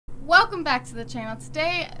Welcome back to the channel.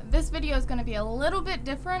 Today, this video is going to be a little bit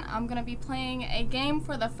different. I'm going to be playing a game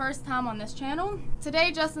for the first time on this channel.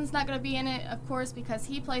 Today, Justin's not going to be in it, of course, because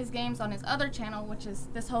he plays games on his other channel, which is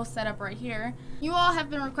this whole setup right here. You all have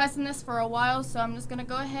been requesting this for a while, so I'm just going to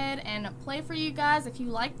go ahead and play for you guys. If you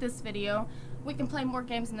like this video, we can play more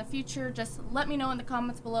games in the future. Just let me know in the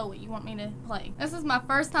comments below what you want me to play. This is my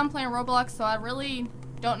first time playing Roblox, so I really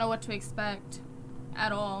don't know what to expect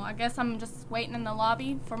at all. I guess I'm just waiting in the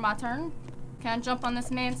lobby for my turn. Can I jump on this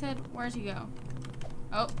man's head? Where'd he go?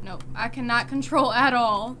 Oh, no. I cannot control at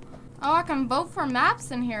all. Oh, I can vote for maps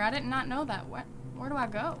in here. I did not know that. Where do I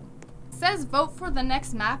go? It says vote for the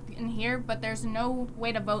next map in here, but there's no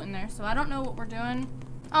way to vote in there, so I don't know what we're doing.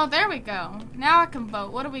 Oh, there we go. Now I can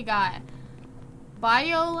vote. What do we got?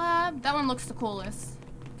 Biolab? That one looks the coolest.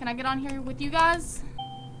 Can I get on here with you guys?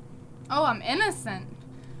 Oh, I'm innocent.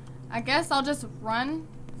 I guess I'll just run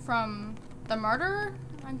from the murderer.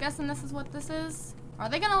 I'm guessing this is what this is. Are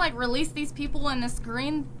they gonna like release these people in this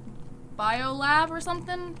green biolab or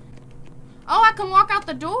something? Oh, I can walk out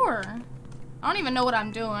the door. I don't even know what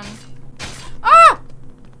I'm doing. Ah!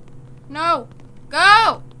 No.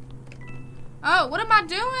 Go! Oh, what am I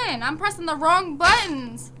doing? I'm pressing the wrong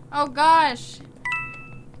buttons. Oh gosh.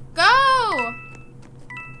 Go!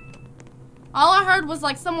 All I heard was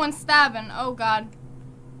like someone stabbing. Oh god.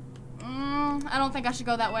 I don't think I should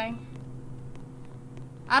go that way.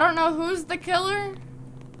 I don't know who's the killer.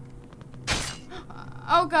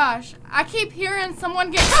 Oh gosh. I keep hearing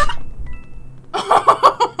someone get...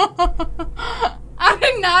 I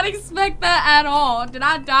did not expect that at all. Did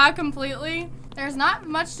I die completely? There's not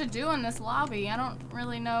much to do in this lobby. I don't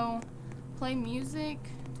really know. Play music.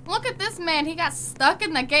 Look at this man. He got stuck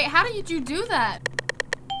in the gate. How did you do that?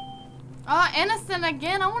 Oh, innocent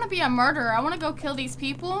again. I want to be a murderer. I want to go kill these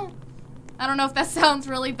people. I don't know if that sounds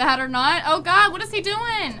really bad or not. Oh god, what is he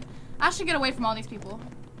doing? I should get away from all these people.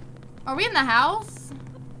 Are we in the house?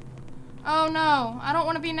 Oh no, I don't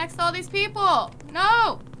want to be next to all these people.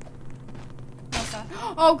 No! Oh god.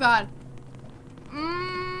 Oh god.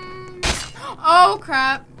 Oh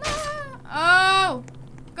crap. Oh!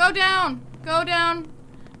 Go down. Go down.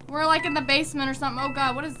 We're like in the basement or something. Oh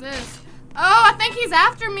god, what is this? Oh, I think he's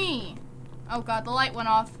after me. Oh god, the light went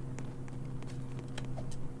off.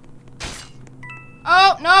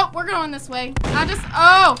 Oh, no, we're going this way. I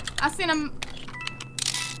seen him.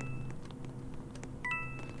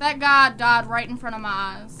 That guy died right in front of my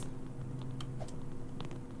eyes.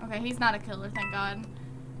 Okay, he's not a killer, thank god.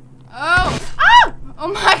 Oh, oh! Oh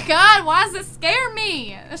my god, why does this scare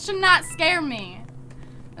me? This should not scare me.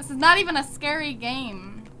 This is not even a scary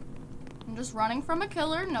game. I'm just running from a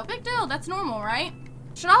killer, no big deal, that's normal, right?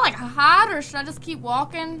 Should I like hide or should I just keep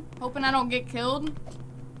walking, hoping I don't get killed?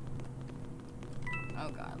 Oh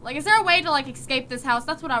god. Like, is there a way to like escape this house?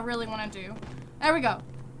 That's what I really want to do. There we go.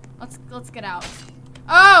 Let's get out.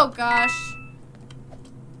 Oh gosh.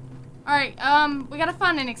 Alright, we gotta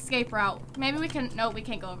find an escape route. Maybe we can, no, we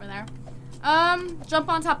can't go over there. Jump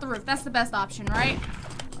on top of the roof. That's the best option, right?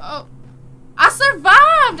 Oh. I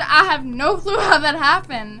survived! I have no clue how that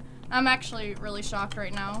happened. I'm actually really shocked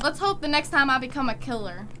right now. Let's hope the next time I become a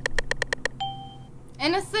killer.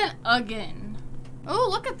 Innocent again. Oh,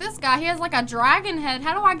 look at this guy. He has like a dragon head.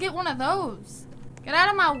 How do I get one of those? Get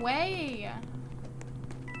out of my way.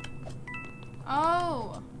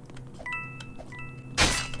 Oh.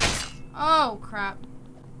 Oh, crap.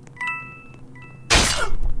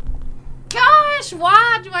 Gosh,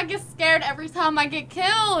 why do I get scared every time I get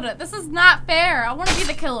killed? This is not fair. I want to be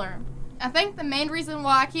the killer. I think the main reason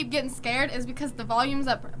why I keep getting scared is because the volume's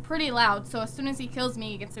up pretty loud. So as soon as he kills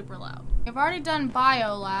me, it gets super loud. I've already done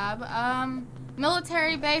biolab.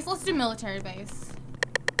 Military base. Let's do military base.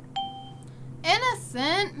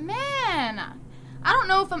 Innocent? Man. I don't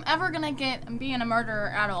know if I'm ever gonna get being a murderer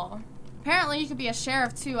at all. Apparently you could be a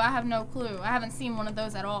sheriff too. I have no clue. I haven't seen one of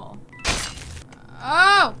those at all.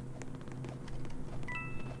 Oh!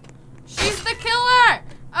 She's the killer!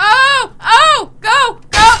 Oh! Oh! Go!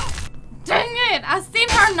 Go! Dang it! I seen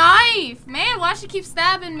her knife! Man, why she keep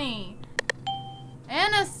stabbing me?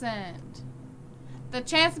 Innocent. The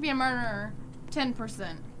chance to be a murderer.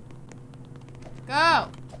 10%. Go.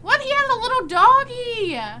 What? He has a little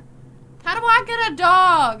doggy. How do I get a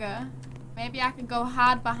dog? Maybe I could go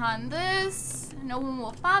hide behind this. No one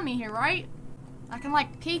will find me here, right? I can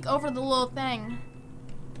like peek over the little thing.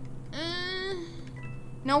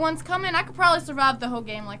 No one's coming. I could probably survive the whole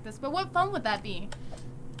game like this, but what fun would that be?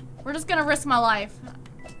 We're just gonna risk my life.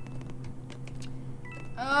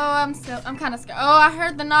 Oh, I'm kind of scared. Oh, I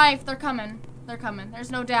heard the knife. They're coming. They're coming.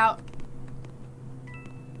 There's no doubt.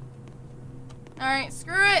 Alright,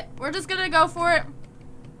 screw it. We're just gonna go for it.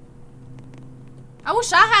 I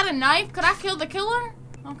wish I had a knife. Could I kill the killer?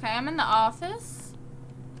 Okay, I'm in the office.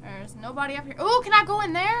 There's nobody up here. Oh, can I go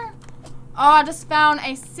in there? Oh, I just found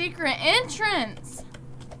a secret entrance.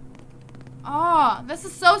 Oh, this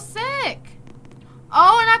is so sick.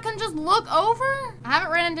 Oh, and I can just look over? I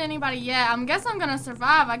haven't ran into anybody yet. I guess I'm gonna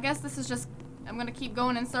survive. I guess this is just, I'm gonna keep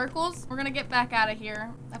going in circles. We're gonna get back out of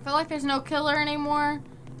here. I feel like there's no killer anymore.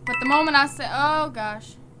 But the moment I say, oh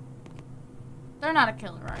gosh. They're not a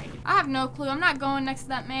killer, right? I have no clue. I'm not going next to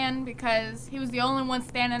that man because he was the only one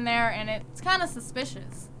standing there and it's kind of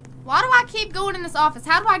suspicious. Why do I keep going in this office?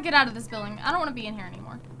 How do I get out of this building? I don't want to be in here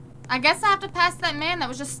anymore. I guess I have to pass that man that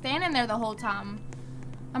was just standing there the whole time.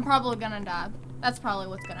 I'm probably gonna die. That's probably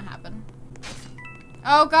what's gonna happen.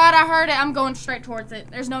 Oh God, I heard it. I'm going straight towards it.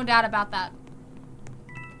 There's no doubt about that.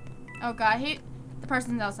 Oh God, the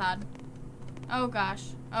person's outside. Oh gosh.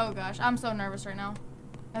 Oh gosh, I'm so nervous right now.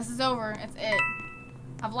 This is over. It's it.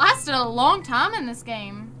 I've lasted a long time in this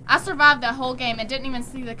game. I survived the whole game and didn't even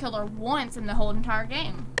see the killer once in the whole entire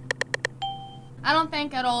game. I don't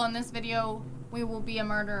think at all in this video we will be a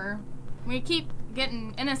murderer. We keep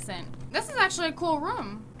getting innocent. This is actually a cool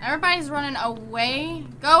room. Everybody's running away.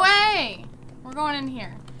 Go away! We're going in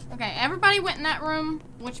here. Okay, everybody went in that room,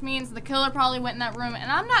 which means the killer probably went in that room, and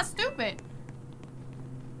I'm not stupid.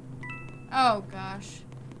 Oh gosh.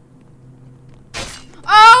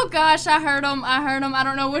 Oh gosh, I heard him. I heard him. I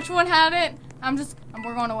don't know which one had it.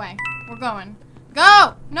 We're going away. We're going.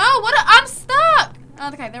 Go! No, I'm stuck!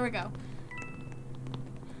 Okay, there we go.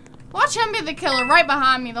 Watch him be the killer right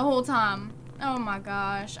behind me the whole time. Oh my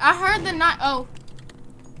gosh. I heard the knife. Oh.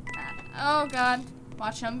 Oh God.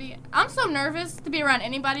 Watch him be. I'm so nervous to be around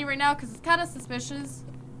anybody right now because it's kind of suspicious.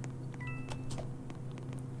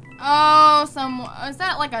 Oh, is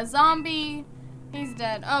that like a zombie? He's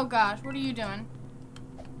dead. Oh gosh, what are you doing?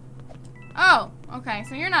 Oh, okay,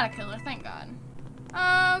 so you're not a killer, thank God.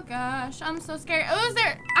 Oh gosh, I'm so scared. Oh,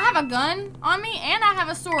 I have a gun on me and I have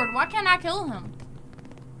a sword. Why can't I kill him?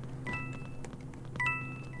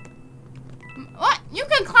 What? You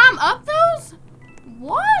can climb up those?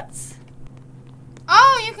 What?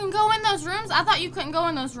 Oh, you can go in those rooms? I thought you couldn't go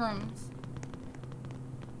in those rooms.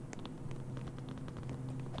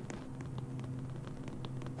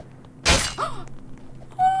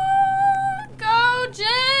 Go,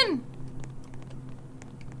 Jen!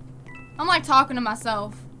 I'm like talking to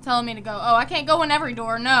myself, telling me to go. Oh, I can't go in every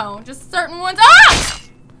door. No, just certain ones. Ah!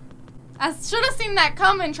 I should have seen that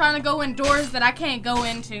coming, trying to go in doors that I can't go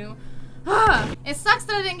into. It sucks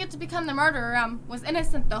that I didn't get to become the murderer. I was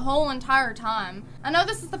innocent the whole entire time. I know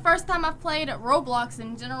this is the first time I've played Roblox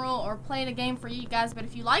in general or played a game for you guys, but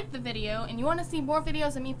if you like the video and you want to see more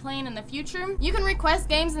videos of me playing in the future, you can request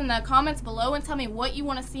games in the comments below and tell me what you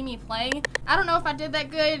want to see me play. I don't know if I did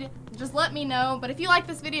that good, just let me know. But if you like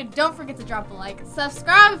this video, don't forget to drop a like,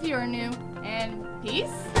 subscribe if you are new, and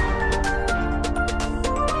peace.